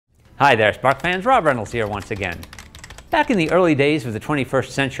Hi there, Spark fans. Rob Reynolds here once again. Back in the early days of the 21st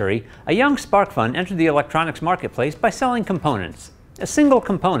century, a young SparkFun entered the electronics marketplace by selling components, single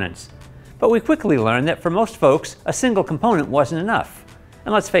components. But we quickly learned that for most folks, a single component wasn't enough.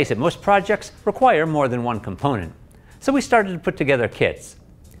 And let's face it, most projects require more than one component. So we started to put together kits.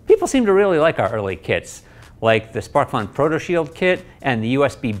 People seem to really like our early kits, like the SparkFun ProtoShield kit and the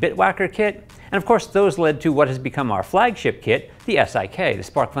USB Bitwhacker kit. And of course, those led to what has become our flagship kit, the SIK, the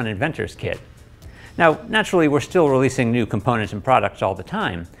SparkFun Inventors Kit. Now, naturally, we're still releasing new components and products all the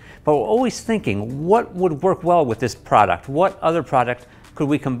time, but we're always thinking, what would work well with this product? What other product could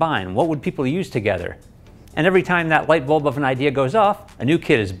we combine? What would people use together? And every time that light bulb of an idea goes off, a new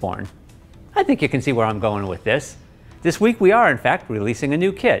kit is born. I think you can see where I'm going with this. This week we are, in fact, releasing a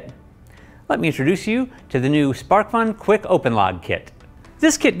new kit. Let me introduce you to the new SparkFun Qwiic OpenLog Kit.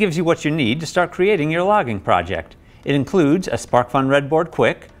 This kit gives you what you need to start creating your logging project. It includes a SparkFun RedBoard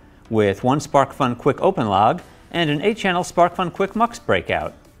Qwiic with one SparkFun Qwiic OpenLog and an 8-channel SparkFun Qwiic Mux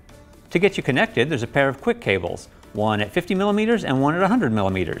Breakout. To get you connected, there's a pair of Qwiic cables, one at 50mm and one at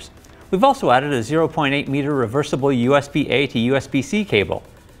 100mm. We've also added a 0.8 meter reversible USB-A to USB-C cable.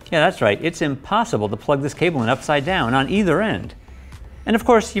 Yeah, that's right, it's impossible to plug this cable in upside down on either end. And of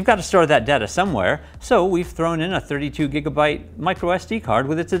course, you've got to store that data somewhere, so we've thrown in a 32GB microSD card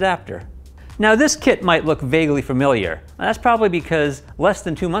with its adapter. Now this kit might look vaguely familiar. That's probably because less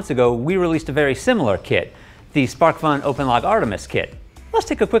than 2 months ago we released a very similar kit, the SparkFun OpenLog Artemis Kit. Let's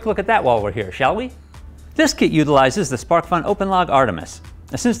take a quick look at that while we're here, shall we? This kit utilizes the SparkFun OpenLog Artemis.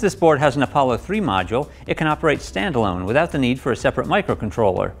 Now, since this board has an Apollo 3 module, it can operate standalone without the need for a separate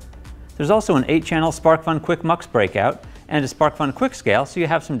microcontroller. There's also an 8-channel SparkFun Qwiic Mux Breakout and a SparkFun Qwiic Scale, so you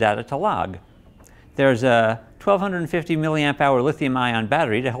have some data to log. There's a 1250 mAh lithium-ion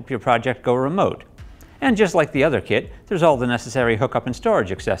battery to help your project go remote. And just like the other kit, there's all the necessary hookup and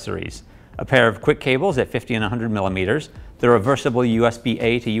storage accessories. A pair of Qwiic cables at 50 and 100mm, the reversible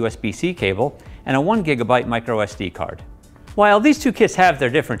USB-A to USB-C cable, and a 1GB microSD card. While these two kits have their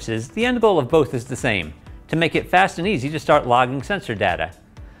differences, the end goal of both is the same, to make it fast and easy to start logging sensor data.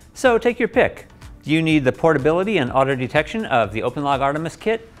 So take your pick. Do you need the portability and auto detection of the OpenLog Artemis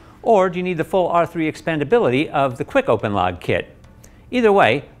Kit? Or do you need the full R3 expandability of the Qwiic OpenLog Kit? Either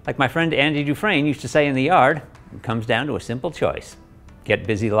way, like my friend Andy Dufresne used to say in the yard, it comes down to a simple choice. Get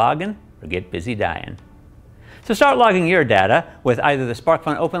busy logging or get busy dying. So start logging your data with either the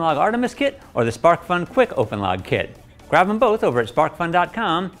SparkFun OpenLog Artemis Kit or the SparkFun Qwiic OpenLog Kit. Grab them both over at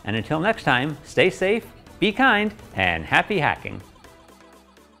SparkFun.com, and until next time, stay safe, be kind, and happy hacking.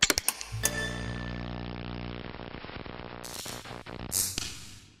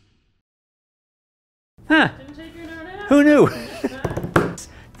 Huh, who knew?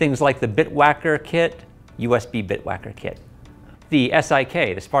 Things like the Bitwhacker kit, USB Bitwhacker kit. The SIK,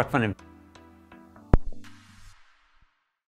 the SparkFun